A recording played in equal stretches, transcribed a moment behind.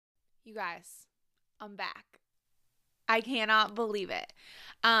You guys, I'm back. I cannot believe it.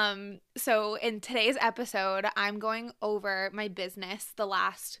 So in today's episode, I'm going over my business the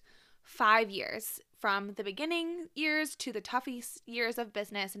last 5 years, from the beginning years to the toughest years of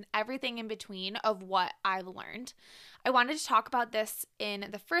business and everything in between of what I've learned. I wanted to talk about this in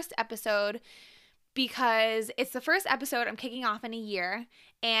the first episode because it's the first episode I'm kicking off in a year,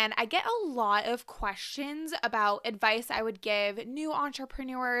 and I get a lot of questions about advice I would give new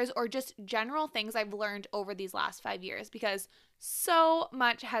entrepreneurs or just general things I've learned over these last 5 years because so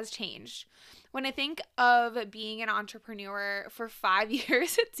much has changed. When I think of being an entrepreneur for 5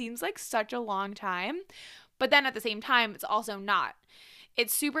 years, it seems like such a long time, but then at the same time, it's also not.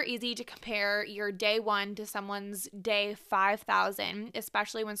 It's super easy to compare your day one to someone's day 5,000,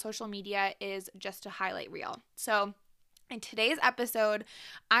 especially when social media is just a highlight reel. So in today's episode,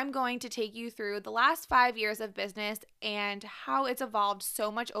 I'm going to take you through the last 5 years of business and how it's evolved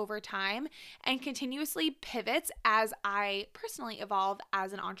so much over time and continuously pivots as I personally evolve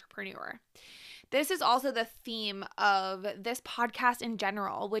as an entrepreneur. This is also the theme of this podcast in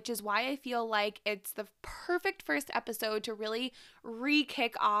general, which is why I feel like it's the perfect first episode to really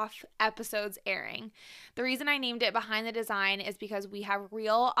re-kick off episodes airing. The reason I named it Behind the Design is because we have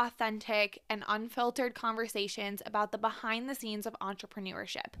real, authentic, and unfiltered conversations about the behind the scenes of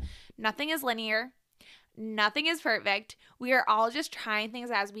entrepreneurship. Nothing is linear. Nothing is perfect. We are all just trying things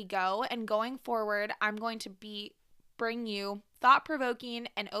as we go, and going forward, I'm going to bring you thought-provoking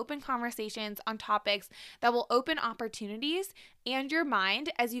and open conversations on topics that will open opportunities and your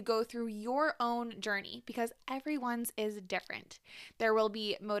mind as you go through your own journey, because everyone's is different. There will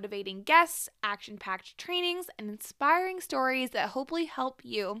be motivating guests, action-packed trainings, and inspiring stories that hopefully help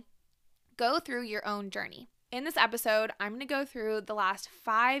you go through your own journey. In this episode, I'm going to go through the last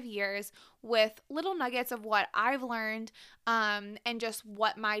 5 years with little nuggets of what I've learned and just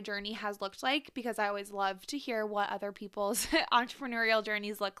what my journey has looked like, because I always love to hear what other people's entrepreneurial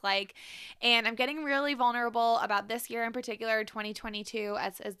journeys look like. And I'm getting really vulnerable about this year in particular, 2022,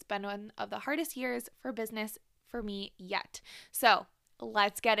 as it's been one of the hardest years for business for me yet. So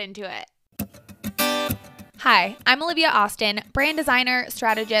let's get into it. Hi, I'm Olivia Austin, brand designer,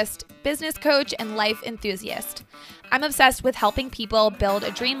 strategist, business coach, and life enthusiast. I'm obsessed with helping people build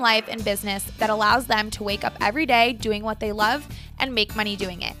a dream life and business that allows them to wake up every day doing what they love and make money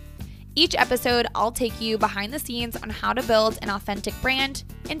doing it. Each episode, I'll take you behind the scenes on how to build an authentic brand,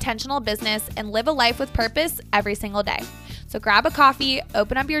 intentional business, and live a life with purpose every single day. So grab a coffee,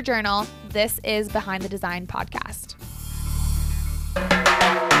 open up your journal. This is Behind the Design podcast.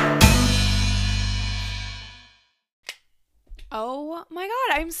 Oh my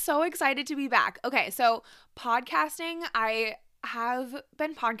God, I'm so excited to be back. Okay, so podcasting, I have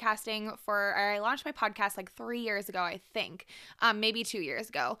been podcasting I launched my podcast like 3 years ago, I think, maybe 2 years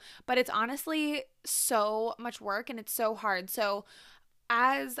ago, but it's honestly so much work and it's so hard. So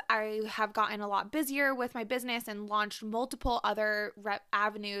as I have gotten a lot busier with my business and launched multiple other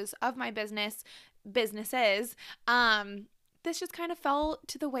avenues of my businesses, this just kind of fell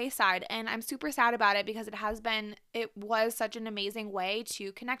to the wayside, and I'm super sad about it because it was such an amazing way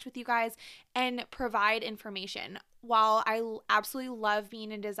to connect with you guys and provide information. While I absolutely love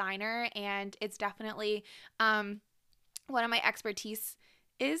being a designer, and it's definitely one of my expertise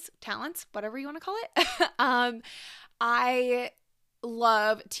is talents, whatever you want to call it. I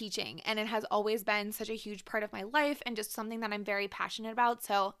love teaching, and it has always been such a huge part of my life and just something that I'm very passionate about.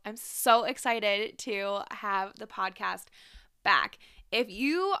 So I'm so excited to have the podcast back. If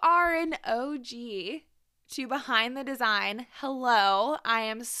you are an OG to Behind the Design, hello. I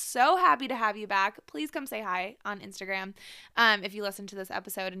am so happy to have you back. Please come say hi on Instagram if you listen to this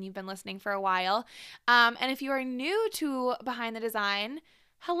episode and you've been listening for a while. And if you are new to Behind the Design,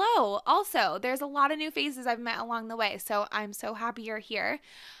 hello. Also, there's a lot of new faces I've met along the way, so I'm so happy you're here.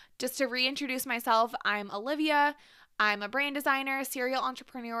 Just to reintroduce myself, I'm Olivia. I'm a brand designer, serial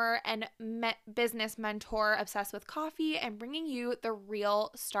entrepreneur, and business mentor obsessed with coffee and bringing you the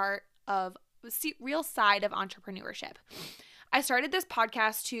real side of entrepreneurship. I started this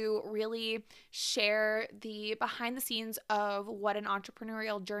podcast to really share the behind the scenes of what an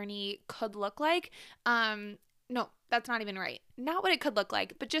entrepreneurial journey could look like. No, that's not even right. Not what it could look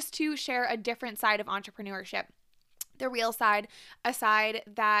like, but just to share a different side of entrepreneurship. The real side, a side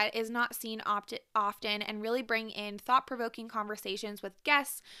that is not seen often, and really bring in thought-provoking conversations with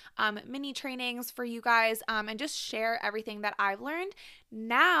guests, mini trainings for you guys, and just share everything that I've learned,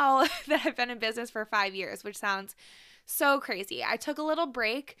 now that I've been in business for 5 years, which sounds so crazy. I took a little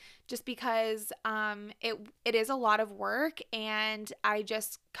break just because it is a lot of work, and I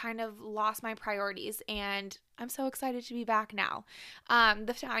just kind of lost my priorities, and I'm so excited to be back now.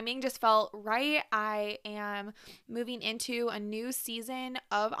 The timing just felt right. I am moving into a new season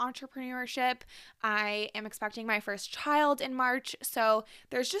of entrepreneurship. I am expecting my first child in March, so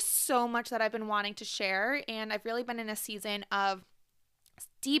there's just so much that I've been wanting to share, and I've really been in a season of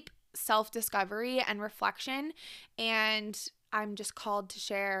deep self-discovery and reflection, and I'm just called to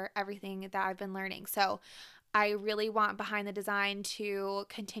share everything that I've been learning. So I really want Behind the Design to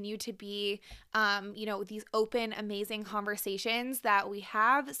continue to be, these open, amazing conversations that we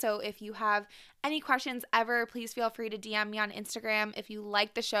have. So if you have any questions ever, please feel free to DM me on Instagram. If you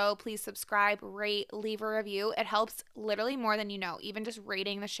like the show, please subscribe, rate, leave a review. It helps literally more than you know. Even just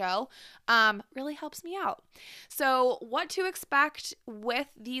rating the show really helps me out. So what to expect with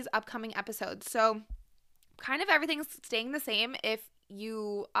these upcoming episodes. So kind of everything's staying the same if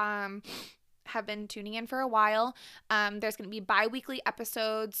you have been tuning in for a while. There's going to be bi-weekly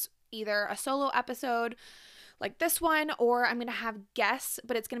episodes, either a solo episode like this one, or I'm going to have guests,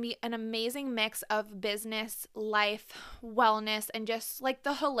 but it's going to be an amazing mix of business, life, wellness, and just like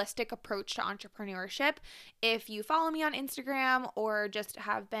the holistic approach to entrepreneurship. If you follow me on Instagram or just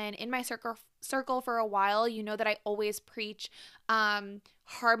have been in my circle for a while, you know that I always preach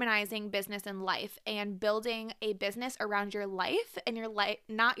harmonizing business and life, and building a business around your life, and your life,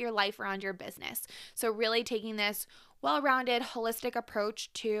 not your life around your business. So really taking this well-rounded, holistic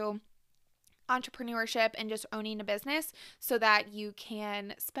approach to entrepreneurship and just owning a business so that you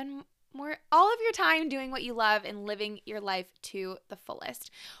can spend all of your time doing what you love and living your life to the fullest.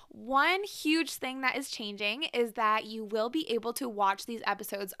 One huge thing that is changing is that you will be able to watch these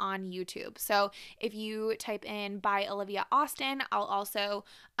episodes on YouTube. So if you type in by Olivia Austin, I'll also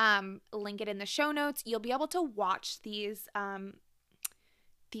link it in the show notes. You'll be able to watch these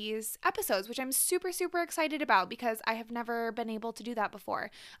episodes, which I'm super, super excited about because I have never been able to do that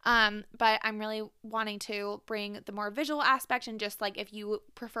before. But I'm really wanting to bring the more visual aspect, and just like if you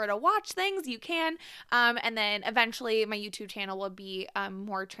prefer to watch things, you can. And then eventually my YouTube channel will be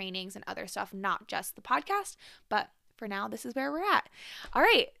more trainings and other stuff, not just the podcast. But for now, this is where we're at. All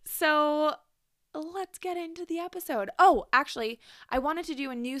right. So let's get into the episode. Oh, actually, I wanted to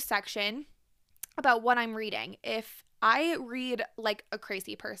do a new section about what I'm reading. If I read like a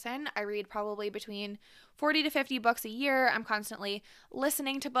crazy person. I read probably between 40 to 50 books a year. I'm constantly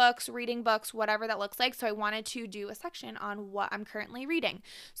listening to books, reading books, whatever that looks like. So I wanted to do a section on what I'm currently reading.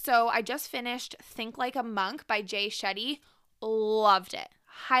 So I just finished Think Like a Monk by Jay Shetty. Loved it.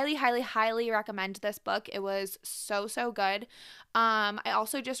 Highly, highly, highly recommend this book. It was so, so good. I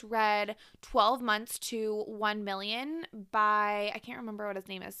also just read 12 Months to 1 Million by, I can't remember what his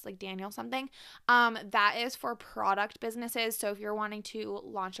name is, like Daniel something. That is for product businesses. So if you're wanting to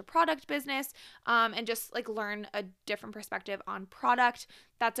launch a product business and just like learn a different perspective on product,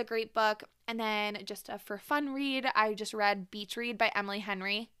 that's a great book. And then just a for fun read, I just read Beach Read by Emily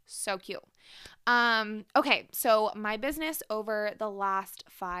Henry. So cute. Okay, so my business over the last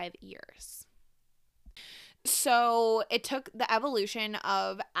 5 years. So it took the evolution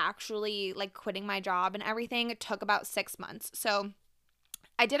of actually like quitting my job and everything. It took about 6 months. So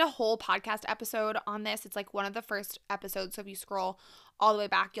I did a whole podcast episode on this. It's like one of the first episodes. So if you scroll all the way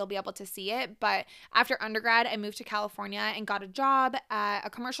back, you'll be able to see it. But after undergrad, I moved to California and got a job at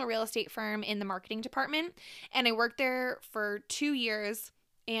a commercial real estate firm in the marketing department. And I worked there for 2 years.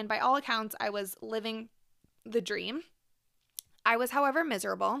 And by all accounts, I was living the dream. I was, however,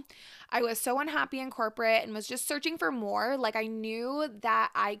 miserable. I was so unhappy in corporate and was just searching for more. Like, I knew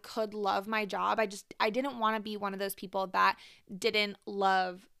that I could love my job. I didn't want to be one of those people that didn't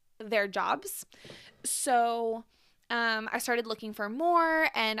love their jobs. So I started looking for more,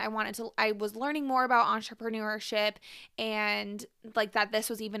 and I was learning more about entrepreneurship and like that this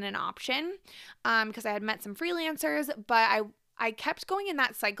was even an option because I had met some freelancers, but I kept going in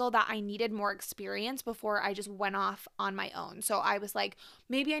that cycle that I needed more experience before I just went off on my own. So I was like,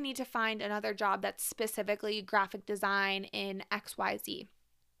 maybe I need to find another job that's specifically graphic design in XYZ.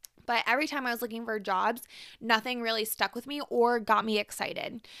 But every time I was looking for jobs, nothing really stuck with me or got me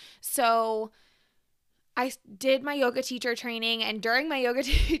excited. So I did my yoga teacher training, and during my yoga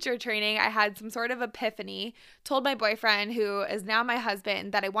teacher training, I had some sort of epiphany, told my boyfriend, who is now my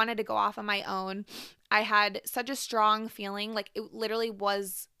husband, that I wanted to go off on my own. I had such a strong feeling, like it literally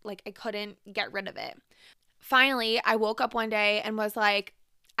was like I couldn't get rid of it. Finally, I woke up one day and was like,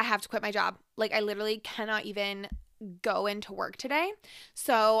 I have to quit my job. Like I literally cannot even go into work today.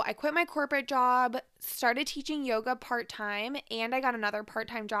 So I quit my corporate job, started teaching yoga part-time, and I got another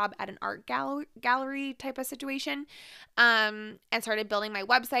part-time job at an art gallery type of situation, and started building my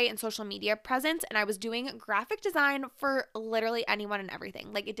website and social media presence. And I was doing graphic design for literally anyone and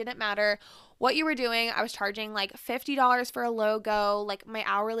everything. Like, it didn't matter what you were doing. I was charging like $50 for a logo. Like, my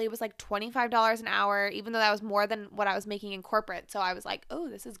hourly was like $25 an hour, even though that was more than what I was making in corporate. So I was like, oh,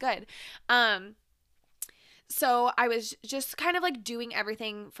 this is good. So I was just kind of like doing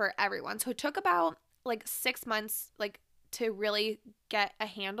everything for everyone. So it took about like 6 months, like, to really get a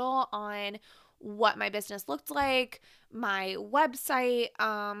handle on what my business looked like, my website,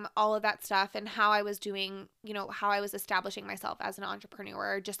 all of that stuff, and how I was doing, how I was establishing myself as an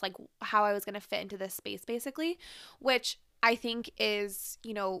entrepreneur, just like how I was going to fit into this space, basically, which I think is,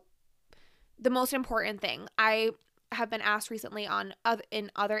 the most important thing. I have been asked recently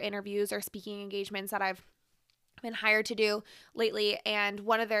in other interviews or speaking engagements that I've been hired to do lately, and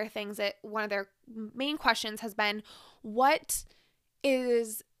one of their main questions has been, what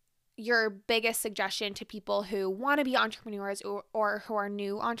is your biggest suggestion to people who want to be entrepreneurs or who are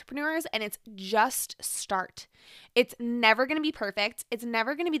new entrepreneurs? And it's just start. It's never going to be perfect. It's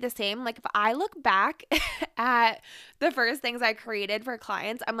never going to be the same. Like, if I look back at the first things I created for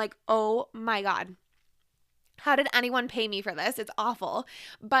clients, I'm like, oh my God, how did anyone pay me for this? It's awful.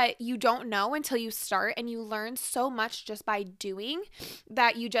 But you don't know until you start, and you learn so much just by doing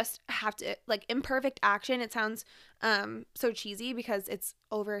that you just have to, like, imperfect action. It sounds so cheesy because it's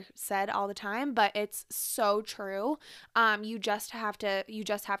oversaid all the time, but it's so true. You just have to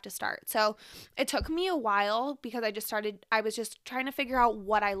start. So it took me a while because I was just trying to figure out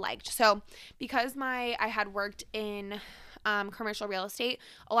what I liked. So because I had worked in commercial real estate,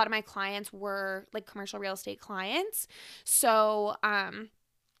 a lot of my clients were like commercial real estate clients. So I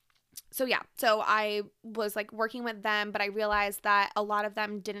was like working with them, but I realized that a lot of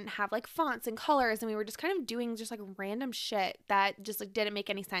them didn't have like fonts and colors, and we were just kind of doing just like random shit that just like didn't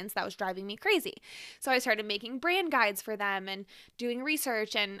make any sense. That was driving me crazy. So I started making brand guides for them and doing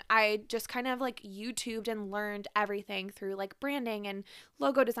research, and I just kind of like YouTubed and learned everything through like branding and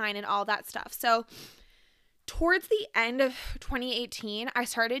logo design and all that stuff. So towards the end of 2018, I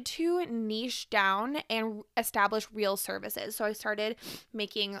started to niche down and establish real services. So I started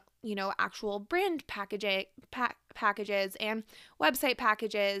making, actual brand packages and website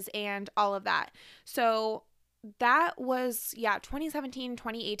packages and all of that. So that was, 2017,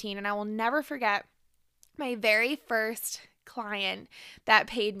 2018. And I will never forget my very first client that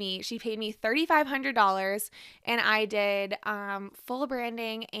paid me. She paid me $3,500, and I did full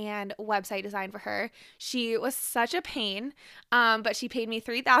branding and website design for her. She was such a pain, but she paid me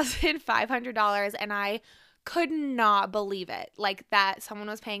 $3,500, and I could not believe it, like, that someone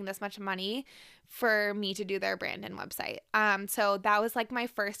was paying this much money for me to do their brand and website. So that was like my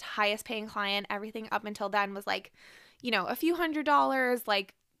first highest paying client. Everything up until then was like, a few $100s,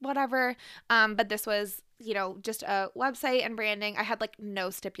 like whatever. But this was, just a website and branding. I had like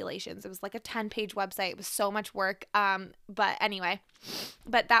no stipulations. It was like a 10-page website. It was so much work. But anyway,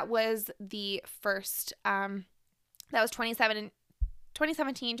 that was the first, that was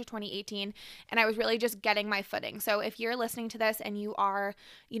 2017 to 2018, and I was really just getting my footing. So if you're listening to this and you are,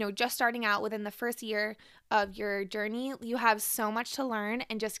 just starting out within the first year of your journey, you have so much to learn,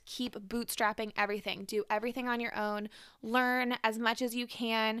 and just keep bootstrapping everything. Do everything on your own. Learn as much as you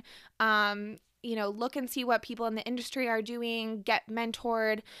can. Look and see what people in the industry are doing, get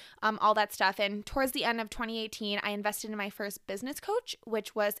mentored, all that stuff. And towards the end of 2018, I invested in my first business coach,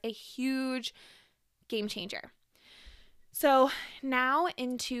 which was a huge game changer. So now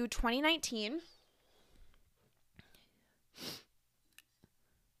into 2019,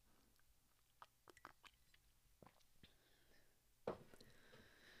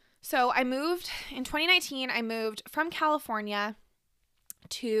 so I moved from California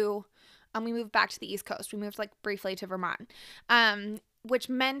to, we moved back to the East Coast. We moved like briefly to Vermont, which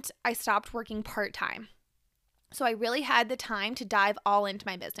meant I stopped working part-time. So I really had the time to dive all into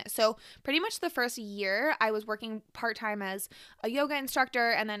my business. So pretty much the first year I was working part-time as a yoga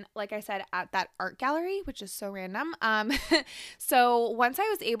instructor, and then, like I said, at that art gallery, which is so random. So once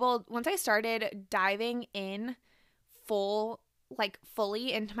I started diving in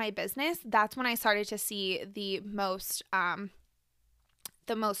fully into my business, that's when I started to see the most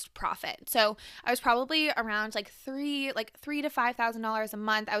profit. So I was probably around $3,000 to $5,000 a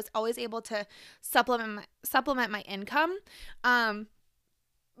month. I was always able to supplement my income.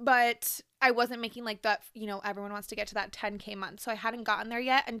 But I wasn't making like that, everyone wants to get to that 10K month. So I hadn't gotten there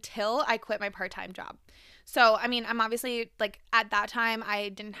yet until I quit my part-time job. So, I mean, I'm obviously like at that time, I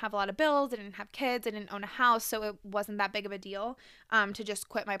didn't have a lot of bills. I didn't have kids. I didn't own a house. So it wasn't that big of a deal to just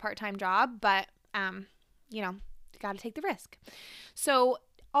quit my part-time job. But, got to take the risk. So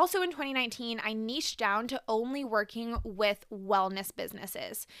also in 2019, I niched down to only working with wellness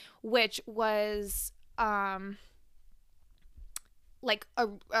businesses, which was like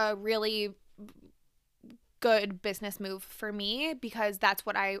a really good business move for me, because that's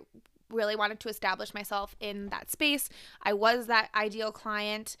what I really wanted to establish myself in that space. I was that ideal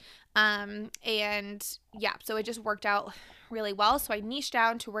client. And yeah, so it just worked out really well. So I niched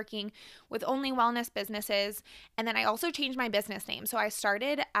down to working with only wellness businesses. And then I also changed my business name. So I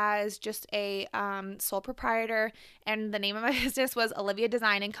started as just a sole proprietor, and the name of my business was Olivia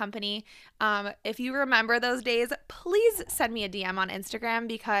Design and Company. If you remember those days, please send me a DM on Instagram,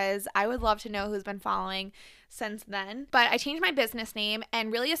 because I would love to know who's been following since then. But I changed my business name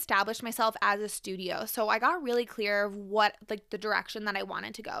and really established myself as a studio. So I got really clear of what like the direction that I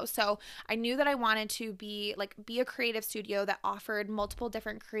wanted to go. So I knew that I wanted to be a creative studio that offered multiple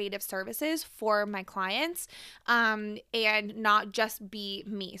different creative services for my clients, and not just be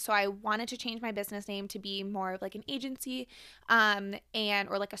me. So I wanted to change my business name to be more of like an agency,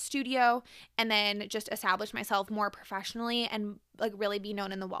 or like a studio, and then just establish myself more professionally and like really be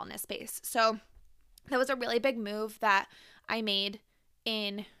known in the wellness space. So that was a really big move that I made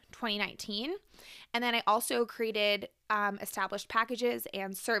in 2019. And then I also created established packages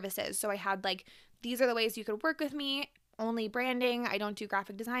and services. So I had like, these are the ways you could work with me, only branding. I don't do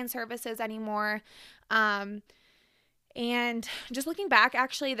graphic design services anymore. And just looking back,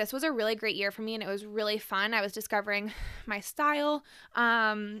 actually, this was a really great year for me, and it was really fun. I was discovering my style,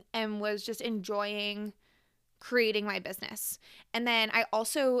 and was just enjoying creating my business. And then I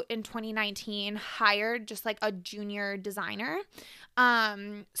also in 2019 hired just like a junior designer.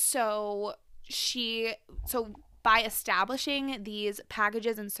 So by establishing these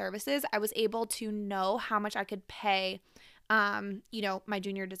packages and services, I was able to know how much I could pay, my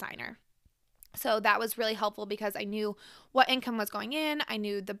junior designer. So that was really helpful, because I knew what income was going in, I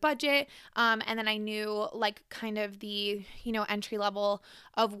knew the budget, and then I knew like kind of the, entry level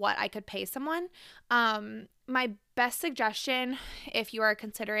of what I could pay someone. My best suggestion, if you are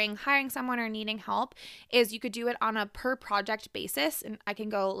considering hiring someone or needing help, is you could do it on a per project basis. And I can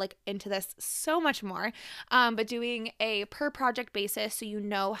go like into this so much more, but doing a per project basis, so you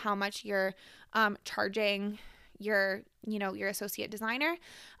know how much you're charging your associate designer.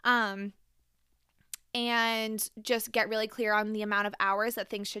 And just get really clear on the amount of hours that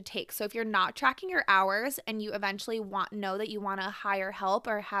things should take. So if you're not tracking your hours and you eventually know that you want to hire help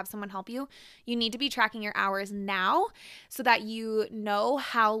or have someone help you, you need to be tracking your hours now, so that you know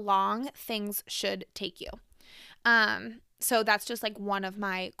how long things should take you. So that's just like one of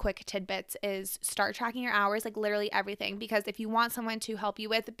my quick tidbits, is start tracking your hours, like literally everything. Because if you want someone to help you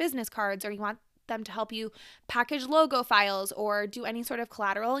with business cards, or you want them to help you package logo files or do any sort of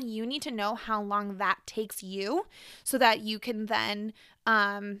collateral, you need to know how long that takes you, so that you can then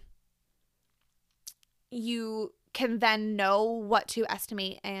know what to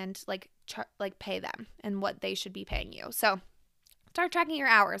estimate and pay them and what they should be paying you. So start tracking your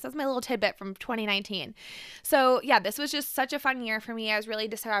hours. That's my little tidbit from 2019. So yeah, this was just such a fun year for me. I was really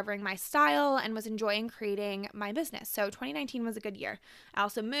discovering my style and was enjoying creating my business. So 2019 was a good year. I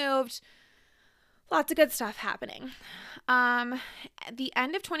also moved. Lots of good stuff happening. At the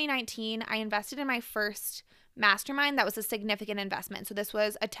end of 2019, I invested in my first mastermind. That was a significant investment. So this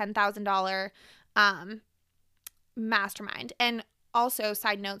was a $10,000 mastermind. And also,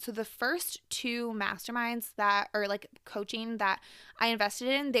 side note, so the first two masterminds that are like coaching that I invested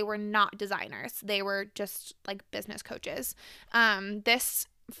in, they were not designers. They were just like business coaches. This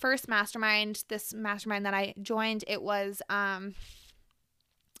mastermind that I joined, it was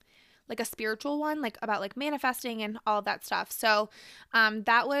like a spiritual one, like about like manifesting and all of that stuff. So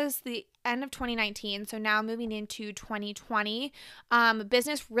that was the end of 2019. So now moving into 2020,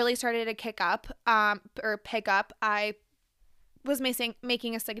 business really started to pick up. I was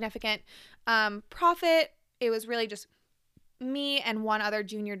making a significant profit. It was really just me and one other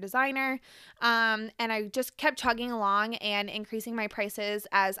junior designer. And I just kept chugging along and increasing my prices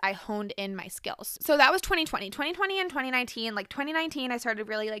as I honed in my skills. So that was 2020 and 2019. Like 2019, I started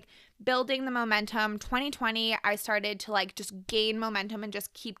really like building the momentum. 2020, I started to like just gain momentum and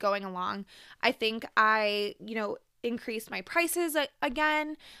just keep going along. I think I, increased my prices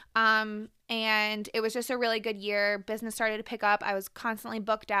again. And it was just a really good year. Business started to pick up. I was constantly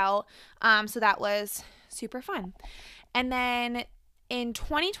booked out. So that was super fun. And then in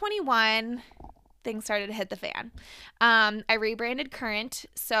 2021, things started to hit the fan. I rebranded Current,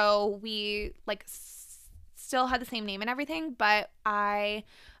 so we like still had the same name and everything, but I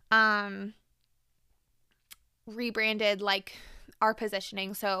rebranded like our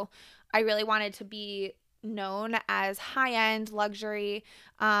positioning. So I really wanted to be known as high-end luxury,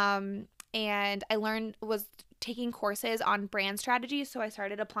 and I was taking courses on brand strategy, so I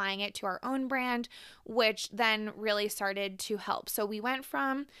started applying it to our own brand, which then really started to help. So we went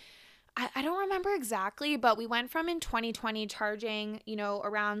from, I don't remember exactly, but we went from in 2020 charging,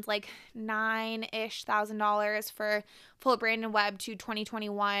 around like $9,000-ish for full brand and web to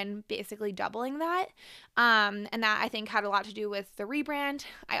 2021 basically doubling that. And that I think had a lot to do with the rebrand.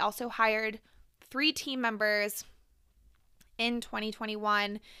 I also hired 3 team members in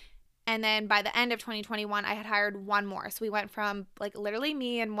 2021. And then by the end of 2021, I had hired 1 more. So we went from like literally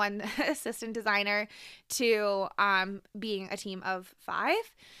me and 1 assistant designer to being a team of 5.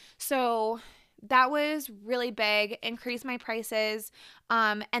 So that was really big, increased my prices.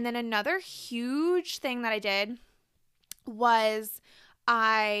 And then another huge thing that I did was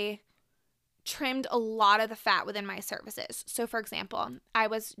I trimmed a lot of the fat within my services. So for example, I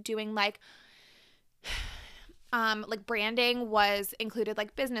was doing like branding was included,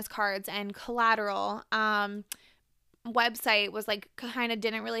 like business cards and collateral. Website was like kind of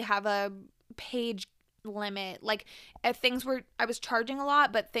didn't really have a page limit. Like if things were, I was charging a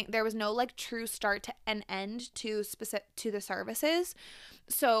lot, but there was no like true start to an end to the services.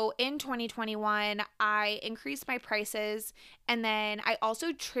 So in 2021, I increased my prices, and then I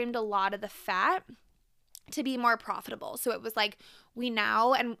also trimmed a lot of the fat to be more profitable. So it was like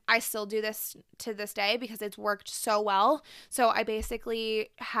and I still do this to this day because it's worked so well. So I basically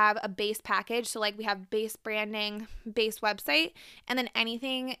have a base package. So like we have base branding, base website, and then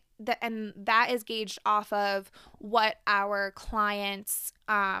anything that is gauged off of what our clients,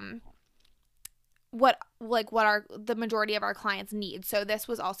 what the majority of our clients need. So this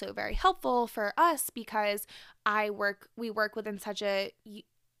was also very helpful for us because we work within such a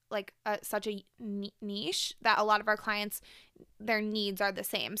niche that a lot of our clients, their needs are the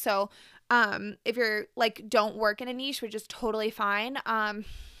same. So if you're like don't work in a niche, which is totally fine,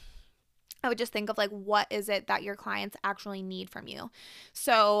 I would just think of like what is it that your clients actually need from you.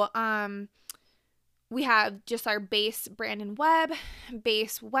 So we have just our base brand and web,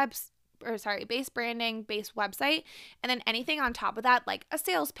 base branding, base website, and then anything on top of that, like a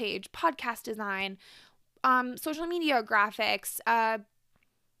sales page, podcast design, social media graphics,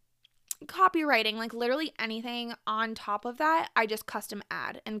 copywriting, like literally anything on top of that, I just custom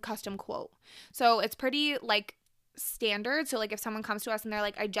add and custom quote. So it's pretty like standard. So like if someone comes to us and they're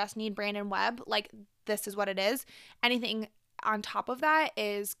like, I just need brand and web, like this is what it is. Anything on top of that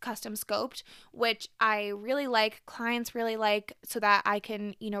is custom scoped, which I really like, clients really like, so that I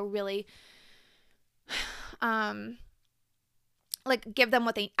can, really like give them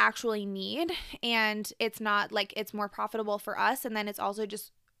what they actually need. And it's not like, it's more profitable for us. And then it's also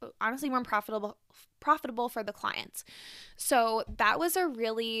just honestly more profitable for the clients. So that was a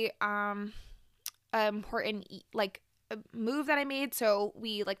really important like move that I made. So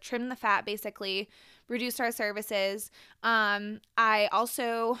we like trimmed the fat, basically reduced our services. I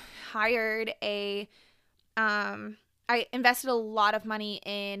also hired I invested a lot of money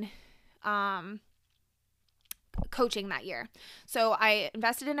in coaching that year. So I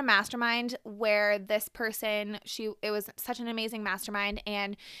invested in a mastermind where this person, it was such an amazing mastermind,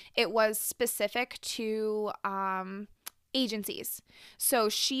 and it was specific to agencies. So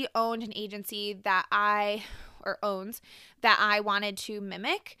she owned an agency owns that I wanted to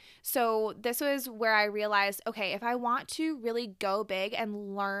mimic. So this was where I realized, okay, if I want to really go big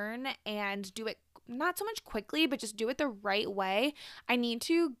and learn and do it not so much quickly, but just do it the right way, I need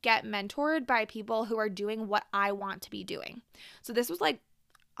to get mentored by people who are doing what I want to be doing. So this was like,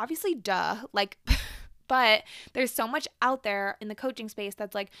 obviously, like, but there's so much out there in the coaching space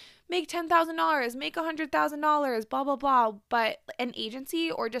that's like, make $10,000, make $100,000, blah, blah, blah. But an agency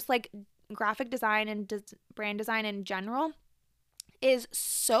or just like graphic design and brand design in general is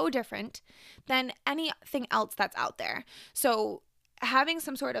so different than anything else that's out there. So having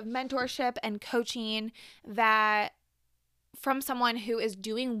some sort of mentorship and coaching that from someone who is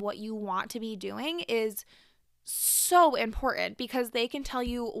doing what you want to be doing is so important, because they can tell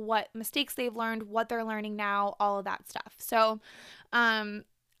you what mistakes they've learned, what they're learning now, all of that stuff. So I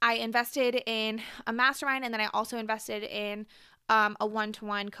invested in a mastermind, and then I also invested in a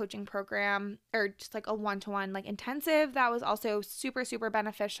one-to-one coaching program, or just like a one-to-one like intensive. That was also super, super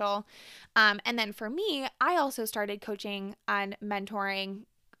beneficial. And then for me, I also started coaching and mentoring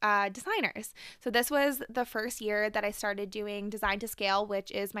designers. So this was the first year that I started doing Design to Scale,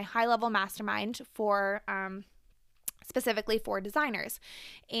 which is my high-level mastermind for specifically for designers.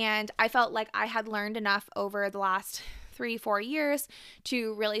 And I felt like I had learned enough over the last 3-4 years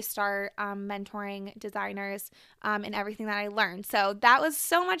to really start mentoring designers in everything that I learned. So that was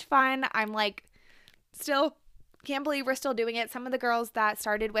so much fun. I'm like, still can't believe we're still doing it. Some of the girls that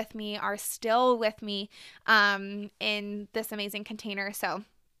started with me are still with me in this amazing container. So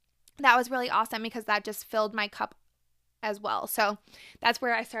that was really awesome because that just filled my cup as well. So that's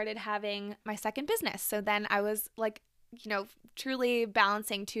where I started having my second business. So then I was like, truly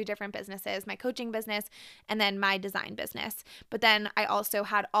balancing two different businesses, my coaching business and then my design business. But then I also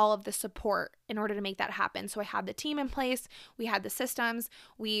had all of the support in order to make that happen. So I had the team in place, we had the systems,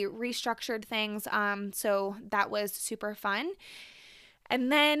 we restructured things. So that was super fun. And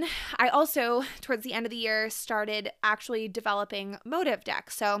then I also, towards the end of the year, started actually developing Motive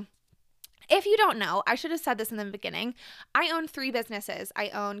Deck. So if you don't know, I should have said this in the beginning. I own 3 businesses. I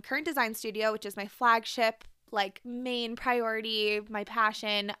own Current Design Studio, which is my flagship, like main priority, my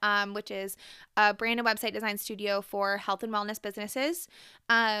passion, which is a brand and website design studio for health and wellness businesses.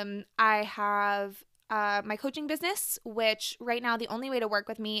 I have my coaching business, which right now the only way to work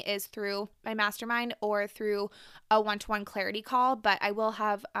with me is through my mastermind or through a one-to-one clarity call, but I will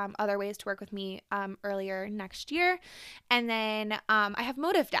have other ways to work with me earlier next year. And then I have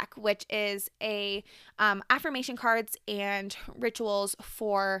Motive Deck, which is a affirmation cards and rituals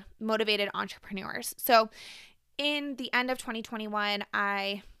for motivated entrepreneurs. So in the end of 2021,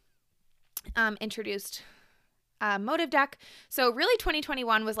 I introduced Motive Deck. So really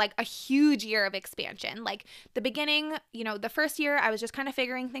 2021 was like a huge year of expansion. Like the beginning, the first year I was just kind of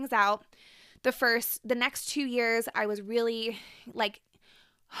figuring things out. The next 2 years I was really like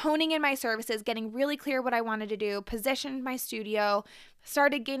honing in my services, getting really clear what I wanted to do, positioned my studio,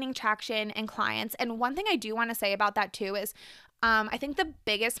 started gaining traction and clients. And one thing I do want to say about that too is I think the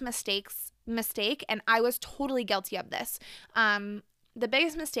biggest mistake, and I was totally guilty of this, the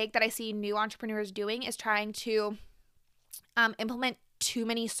biggest mistake that I see new entrepreneurs doing is trying to implement too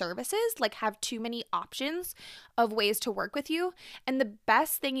many services, like have too many options of ways to work with you. And the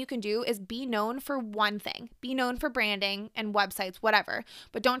best thing you can do is be known for one thing. Be known for branding and websites, whatever.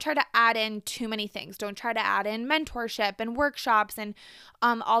 But don't try to add in too many things. Don't try to add in mentorship and workshops and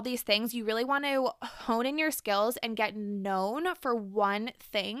all these things. You really want to hone in your skills and get known for one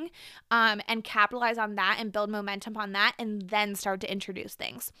thing and capitalize on that and build momentum on that and then start to introduce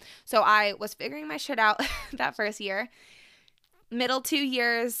things. So I was figuring my shit out that first year.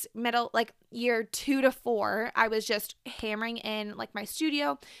 Year 2 to 4, I was just hammering in like my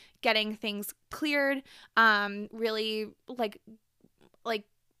studio, getting things cleared, really like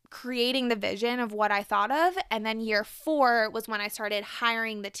creating the vision of what I thought of. And then year 4 was when I started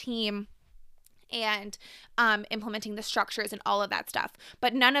hiring the team and implementing the structures and all of that stuff.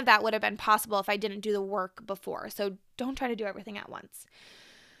 But none of that would have been possible if I didn't do the work before. So don't try to do everything at once.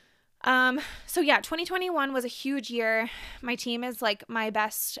 2021 was a huge year. My team is like my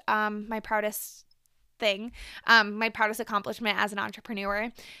best, my proudest thing, my proudest accomplishment as an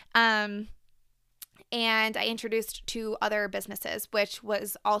entrepreneur. And I introduced 2 other businesses, which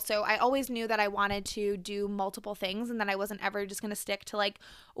was also, I always knew that I wanted to do multiple things and that I wasn't ever just going to stick to like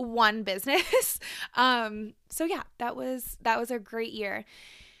one business. That was a great year.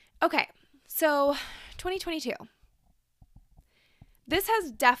 Okay. So 2022. This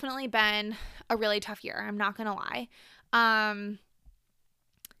has definitely been a really tough year. I'm not going to lie. And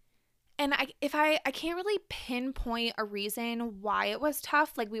I can't really pinpoint a reason why it was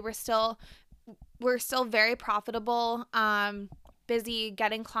tough. Like we're still very profitable, busy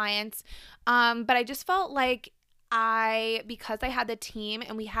getting clients. But I just felt like because I had the team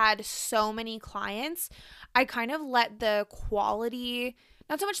and we had so many clients, I kind of let the quality,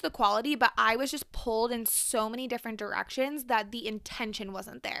 not so much the quality, but I was just pulled in so many different directions that the intention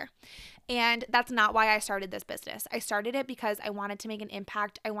wasn't there. And that's not why I started this business. I started it because I wanted to make an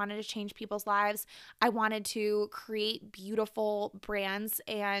impact. I wanted to change people's lives. I wanted to create beautiful brands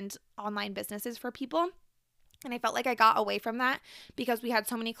and online businesses for people. And I felt like I got away from that because we had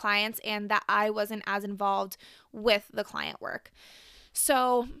so many clients and that I wasn't as involved with the client work.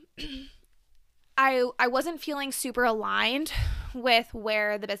 So I wasn't feeling super aligned with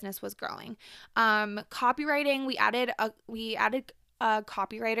where the business was growing. Copywriting, we added a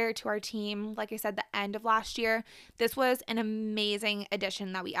copywriter to our team, like I said, the end of last year. This was an amazing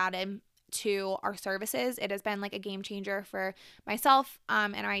addition that we added to our services. It has been like a game changer for myself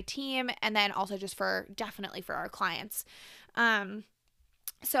and my team, and then also just definitely for our clients.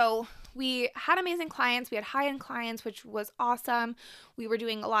 So we had amazing clients. We had high-end clients, which was awesome. We were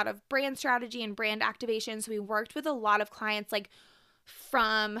doing a lot of brand strategy and brand activation. So we worked with a lot of clients, like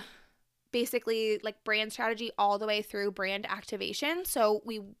from basically like brand strategy all the way through brand activation. So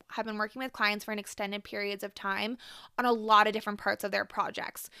we have been working with clients for an extended periods of time on a lot of different parts of their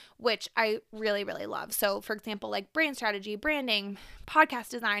projects, which I really, really love. So for example, like brand strategy, branding, podcast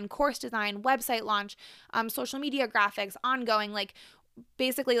design, course design, website launch, social media graphics, ongoing, like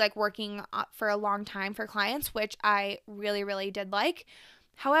basically like working for a long time for clients, which I really, really did like.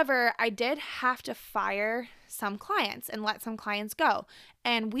 However, I did have to fire some clients and let some clients go.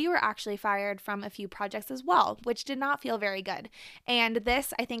 And we were actually fired from a few projects as well, which did not feel very good. And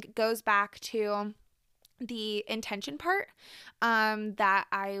this, I think, goes back to the intention part that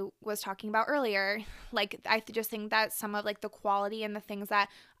I was talking about earlier. Like, I just think that some of like the quality and the things that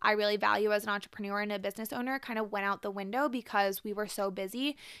I really value as an entrepreneur and a business owner kind of went out the window because we were so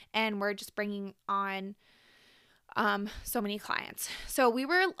busy and we're just bringing on so many clients. So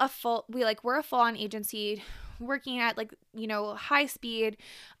we're a full on agency working at like, high speed.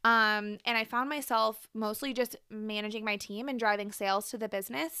 And I found myself mostly just managing my team and driving sales to the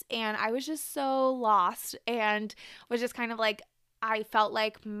business. And I was just so lost and was just kind of like, I felt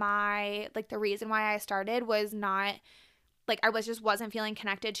like the reason why I started was not like I wasn't feeling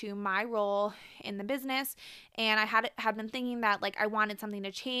connected to my role in the business, and I had been thinking that like I wanted something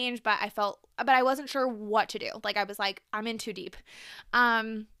to change, but I wasn't sure what to do. Like I was like, I'm in too deep.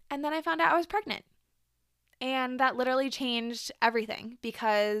 And then I found out I was pregnant. And that literally changed everything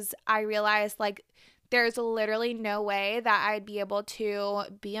because I realized like there's literally no way that I'd be able to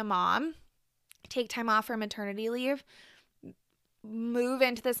be a mom, take time off for maternity leave, move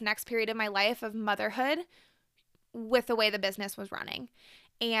into this next period of my life of motherhood with the way the business was running.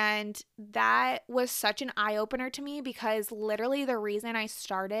 And that was such an eye opener to me because literally the reason I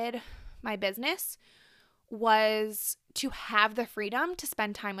started my business was to have the freedom to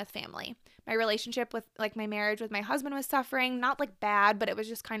spend time with family. My relationship with like my marriage with my husband was suffering, not like bad, but it was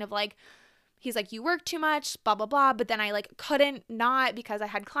just kind of like, he's like, you work too much, blah, blah, blah. But then I like couldn't not because I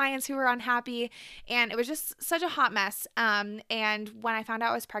had clients who were unhappy and it was just such a hot mess. And when I found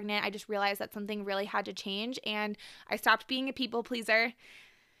out I was pregnant, I just realized that something really had to change. And I stopped being a people pleaser,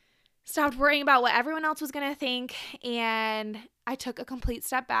 stopped worrying about what everyone else was going to think. And I took a complete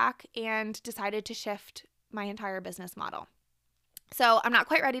step back and decided to shift my entire business model. So I'm not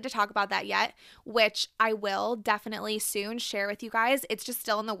quite ready to talk about that yet, which I will definitely soon share with you guys. It's just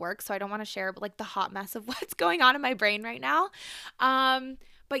still in the works, so I don't want to share like the hot mess of what's going on in my brain right now.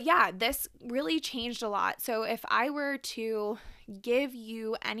 But yeah, this really changed a lot. So if I were to give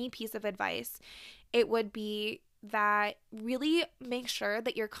you any piece of advice, it would be that really make sure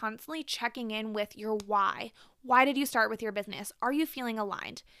that you're constantly checking in with your why. Why did you start with your business? Are you feeling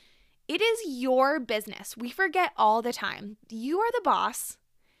aligned? It is your business. We forget all the time. You are the boss.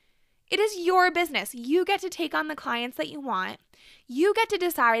 It is your business. You get to take on the clients that you want. You get to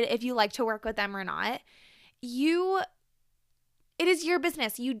decide if you like to work with them or not. It is your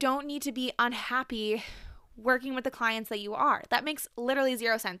business. You don't need to be unhappy working with the clients that you are. That makes literally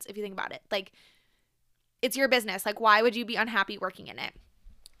zero sense if you think about it. Like, it's your business. Like, why would you be unhappy working in it?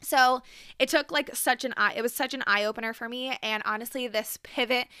 So it took like it was such an eye opener for me. And honestly, this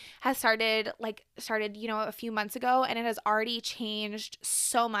pivot has started, a few months ago, and it has already changed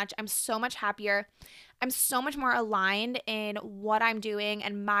so much. I'm so much happier. I'm so much more aligned in what I'm doing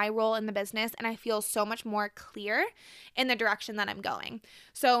and my role in the business. And I feel so much more clear in the direction that I'm going.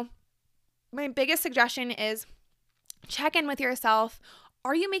 So my biggest suggestion is check in with yourself.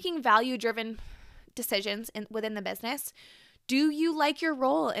 Are you making value-driven decisions within the business? Do you like your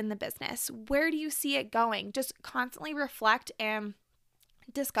role in the business? Where do you see it going? Just constantly reflect and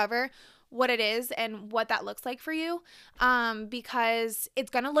discover what it is and what that looks like for you, because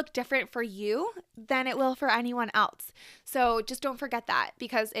it's going to look different for you than it will for anyone else. So just don't forget that,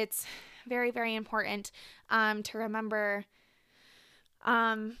 because it's very, very important to remember,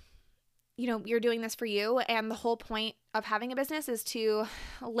 you're doing this for you. And the whole point of having a business is to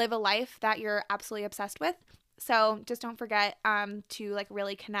live a life that you're absolutely obsessed with. So just don't forget to like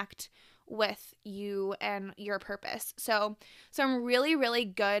really connect with you and your purpose. So some really, really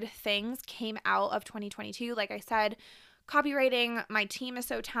good things came out of 2022. Like I said, copywriting, my team is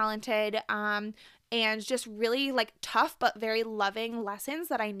so talented, and just really like tough but very loving lessons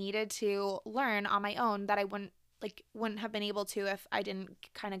that I needed to learn on my own that I wouldn't have been able to if I didn't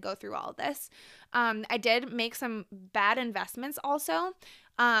kind of go through all of this. I did make some bad investments also.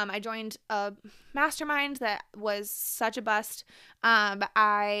 I joined a mastermind that was such a bust.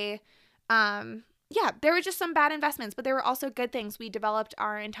 I yeah, there were just some bad investments, but there were also good things. We developed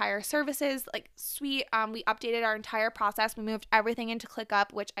our entire services like suite. We updated our entire process. We moved everything into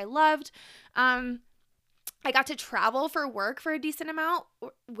ClickUp, which I loved. I got to travel for work for a decent amount,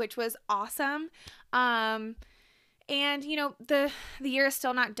 which was awesome. And the year is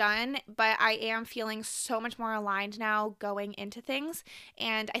still not done, but I am feeling so much more aligned now going into things.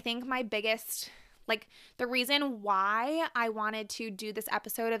 And I think my biggest, like, the reason why I wanted to do this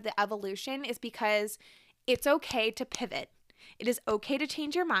episode of the evolution is because it's okay to pivot. It is okay to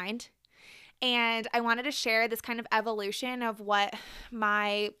change your mind. And I wanted to share this kind of evolution of what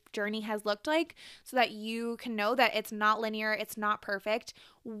my journey has looked like so that you can know that it's not linear, it's not perfect.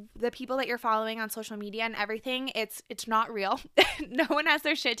 The people that you're following on social media and everything, it's not real. No one has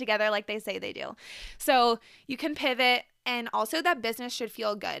their shit together like they say they do. So you can pivot, and also that business should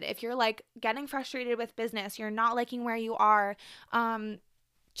feel good. If you're like getting frustrated with business, you're not liking where you are,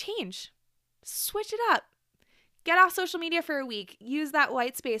 change, switch it up. Get off social media for a week. Use that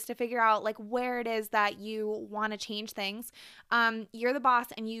white space to figure out like where it is that you want to change things. You're the boss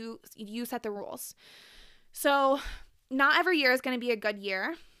and you set the rules. So not every year is going to be a good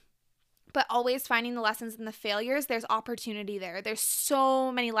year, but always finding the lessons in the failures. There's opportunity there. There's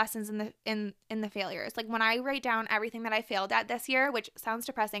so many lessons in the failures. Like when I write down everything that I failed at this year, which sounds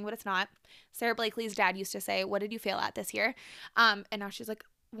depressing, but it's not. Sarah Blakely's dad used to say, "What did you fail at this year?" And now she's like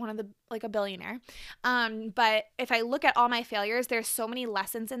a billionaire. But if I look at all my failures, there's so many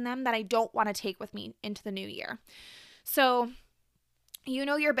lessons in them that I don't want to take with me into the new year. So you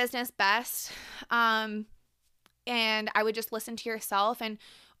know your business best. And I would just listen to yourself. And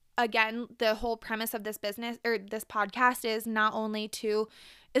again, the whole premise of this business or this podcast is not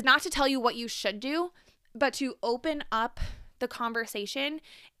to tell you what you should do, but to open up the conversation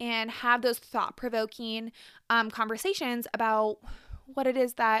and have those thought-provoking conversations about what it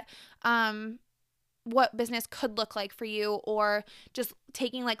is that what business could look like for you, or just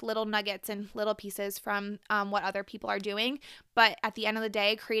taking like little nuggets and little pieces from what other people are doing. But at the end of the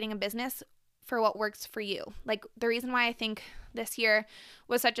day, creating a business for what works for you. Like the reason why I think this year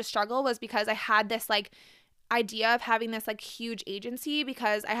was such a struggle was because I had this like idea of having this like huge agency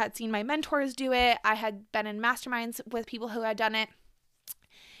because I had seen my mentors do it. I had been in masterminds with people who had done it,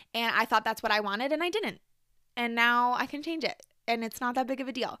 and I thought that's what I wanted, and I didn't. And now I can change it, and it's not that big of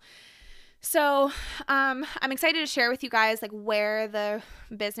a deal. So I'm excited to share with you guys like where the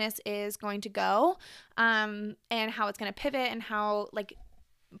business is going to go, and how it's going to pivot, and how like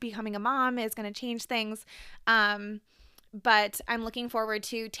becoming a mom is going to change things. But I'm looking forward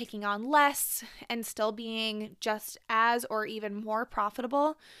to taking on less and still being just as or even more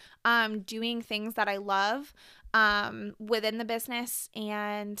profitable, doing things that I love within the business.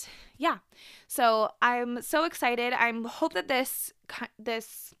 And yeah, so I'm so excited. I hope that this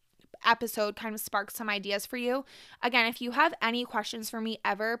episode kind of sparks some ideas for you. Again, if you have any questions for me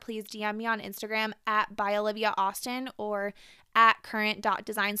ever, please DM me on Instagram at @byoliviaaustin or at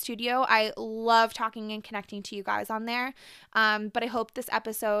current.designstudio. I love talking and connecting to you guys on there. But I hope this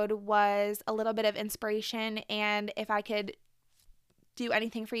episode was a little bit of inspiration, and if I could do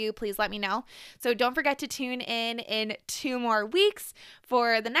anything for you, please let me know. So don't forget to tune in 2 more weeks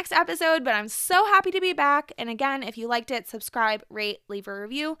for the next episode, but I'm so happy to be back. And again, if you liked it, subscribe, rate, leave a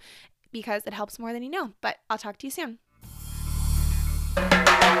review, because it helps more than you know. But I'll talk to you soon.